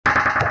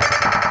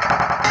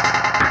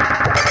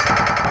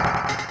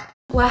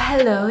Well,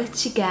 hello,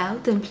 it's your gal,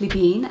 Dimply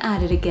Bean,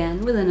 at it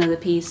again with another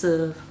piece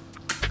of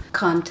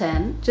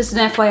content. Just an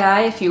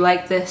FYI, if you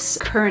like this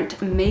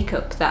current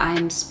makeup that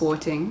I'm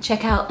sporting,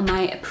 check out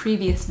my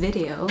previous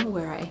video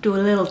where I do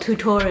a little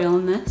tutorial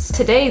on this.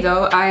 Today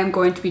though, I am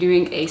going to be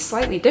doing a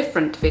slightly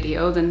different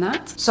video than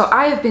that. So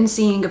I have been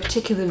seeing a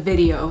particular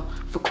video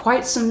for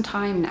quite some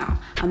time now,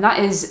 and that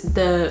is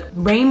the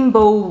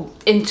rainbow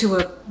into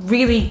a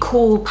really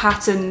cool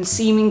pattern,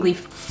 seemingly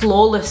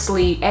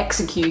flawlessly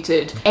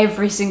executed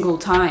every single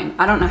time.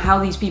 I don't know how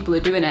these people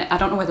are doing it. I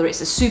don't know whether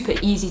it's a super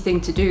easy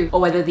thing to do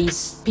or whether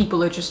these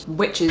people are just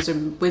witches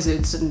and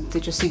wizards and they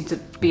just seem to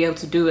be able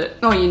to do it.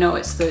 Or, you know,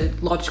 it's the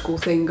logical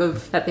thing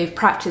of that they've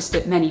practiced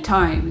it many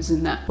times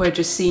and that we're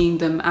just seeing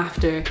them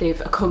after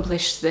they've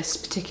accomplished this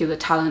particular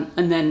talent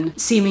and then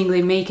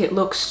seemingly make it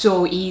look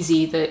so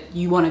easy that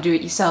you want to do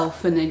it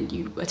yourself, and then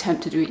you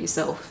attempt to do it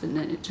yourself and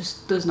then it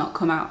just does not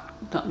come out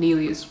not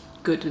nearly as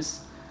good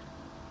as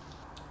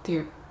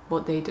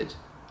what they did.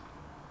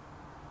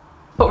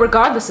 But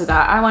regardless of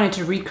that, I wanted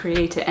to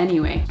recreate it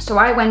anyway. So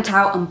I went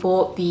out and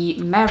bought the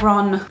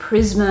Mehron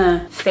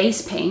Prisma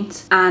face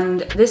paint,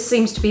 and this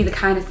seems to be the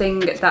kind of thing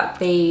that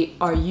they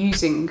are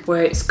using,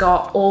 where it's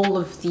got all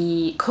of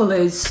the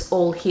colours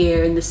all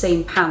here in the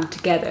same pan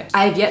together.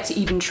 I have yet to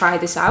even try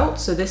this out,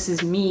 so this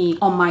is me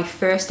on my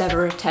first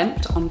ever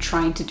attempt on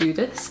trying to do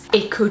this.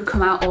 It could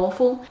come out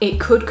awful, it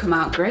could come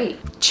out great.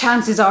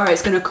 Chances are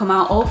it's gonna come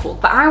out awful,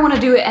 but I wanna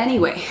do it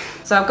anyway.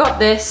 So I've got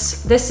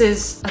this. This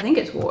is, I think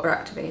it's water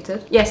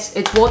activated. Yes,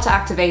 it's water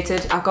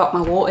activated. I've got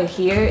my water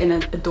here in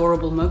an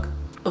adorable mug,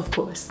 of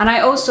course. And I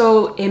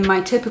also, in my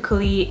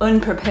typically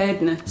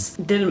unpreparedness,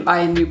 didn't buy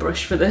a new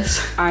brush for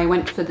this. I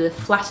went for the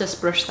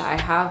flattest brush that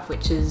I have,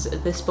 which is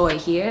this boy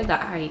here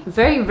that I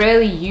very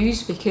rarely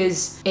use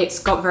because it's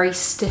got very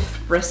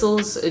stiff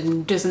bristles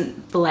and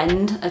doesn't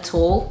blend at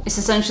all. It's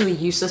essentially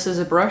useless as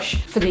a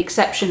brush, for the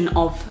exception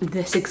of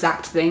this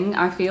exact thing,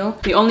 I feel.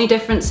 The only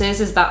difference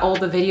is that all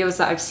the videos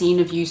that I've seen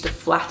have used a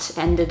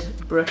flat-ended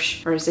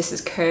brush, whereas this is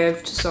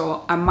curved,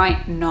 so I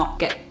might not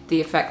get the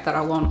effect that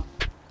I want.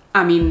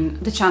 I mean,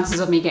 the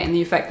chances of me getting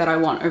the effect that I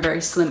want are very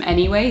slim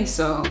anyway,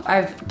 so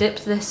I've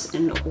dipped this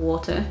in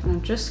water and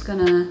I'm just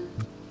gonna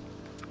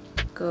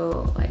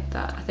go like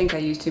that. I think I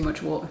used too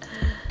much water.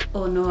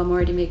 Oh no, I'm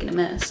already making a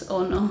mess.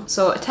 Oh no.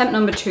 So attempt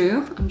number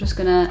 2, I'm just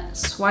gonna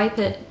swipe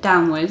it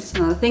downwards.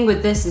 Now the thing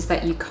with this is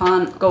that you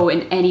can't go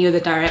in any other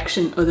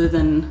direction other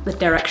than the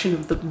direction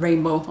of the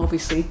rainbow,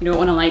 obviously. You don't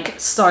wanna like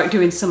start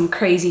doing some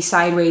crazy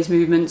sideways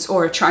movements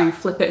or try and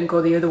flip it and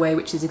go the other way,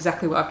 which is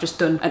exactly what I've just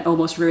done and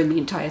almost ruined the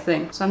entire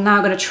thing. So I'm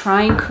now gonna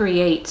try and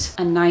create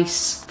a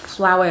nice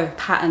flower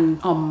pattern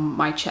on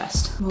my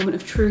chest. Moment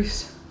of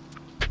truth.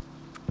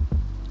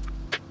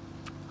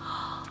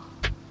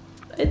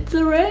 It's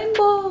a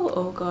rainbow!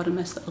 Oh god, I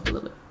messed that up a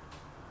little bit.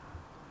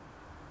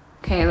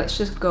 Okay, let's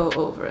just go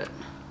over it.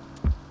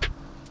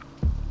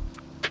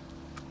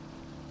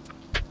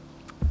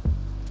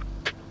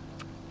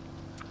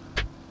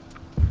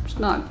 It's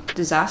not a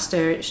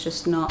disaster, it's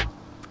just not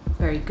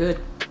very good.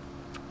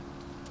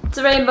 It's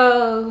a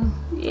rainbow!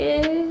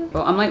 Yeah!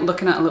 Well, I'm like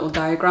looking at a little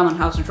diagram on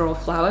how to draw a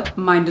flower.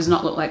 Mine does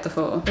not look like the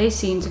photo. They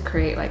seem to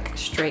create like a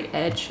straight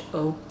edge.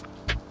 Oh.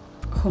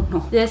 Oh no.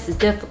 This is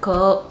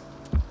difficult.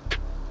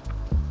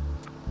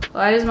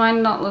 Why does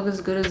mine not look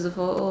as good as the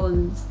photo?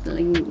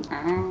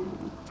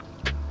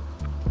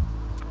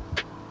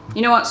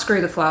 You know what? Screw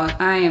the flower.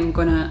 I am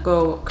gonna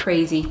go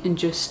crazy and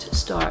just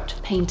start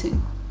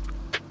painting.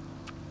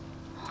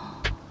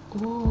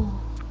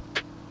 Oh.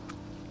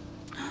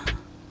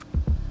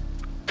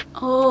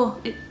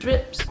 Oh, it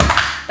drips.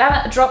 Damn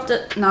it, I dropped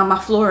it. Now my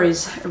floor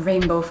is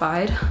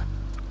rainbow-fied.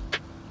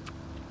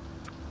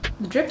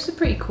 The drips are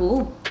pretty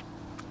cool.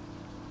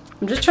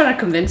 I'm just trying to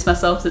convince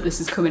myself that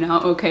this is coming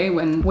out okay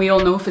when we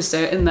all know for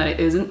certain that it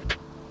isn't.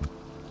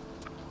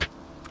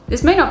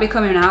 This may not be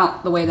coming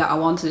out the way that I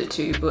wanted it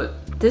to,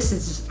 but this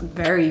is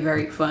very,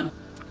 very fun.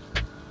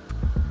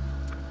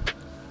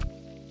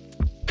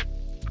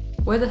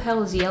 Where the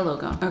hell is yellow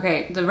gone?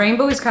 Okay, the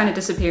rainbow is kind of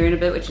disappearing a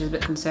bit, which is a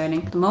bit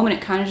concerning. At the moment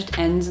it kind of just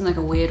ends in like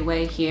a weird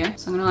way here.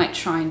 So I'm gonna like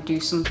try and do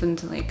something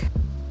to like,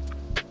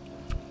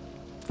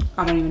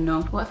 I don't even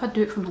know. What if I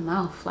do it from my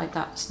mouth, like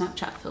that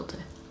Snapchat filter?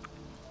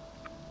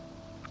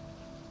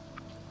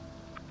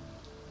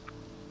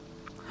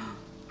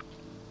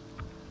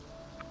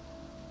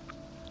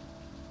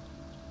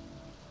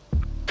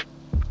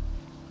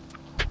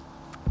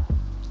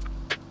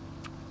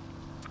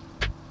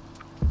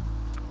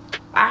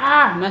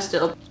 Ah, messed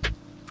it up.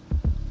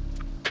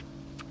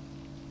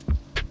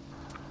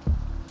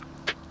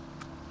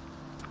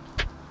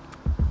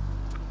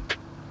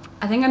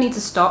 I think I need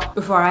to stop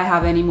before I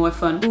have any more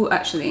fun. Ooh,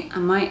 actually, I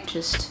might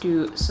just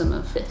do some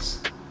of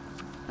this.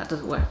 That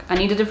doesn't work. I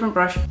need a different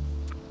brush.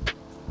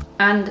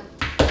 And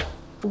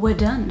we're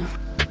done.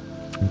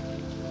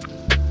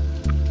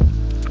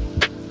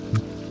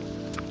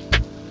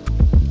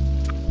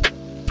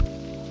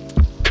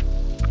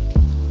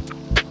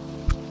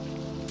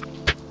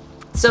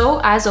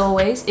 So as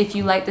always, if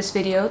you like this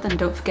video, then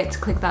don't forget to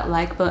click that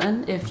like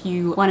button. If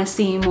you want to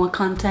see more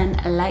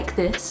content like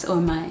this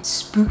or my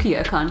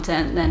spookier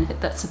content, then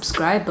hit that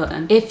subscribe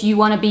button. If you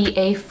want to be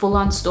a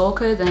full-on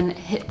stalker, then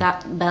hit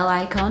that bell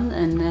icon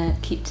and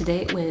keep to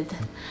date with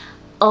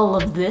all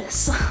of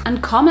this.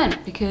 And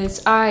comment,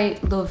 because I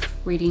love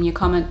reading your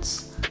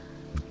comments.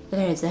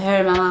 There's the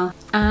hair in my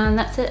mouth. And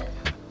that's it.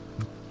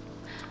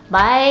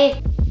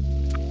 Bye!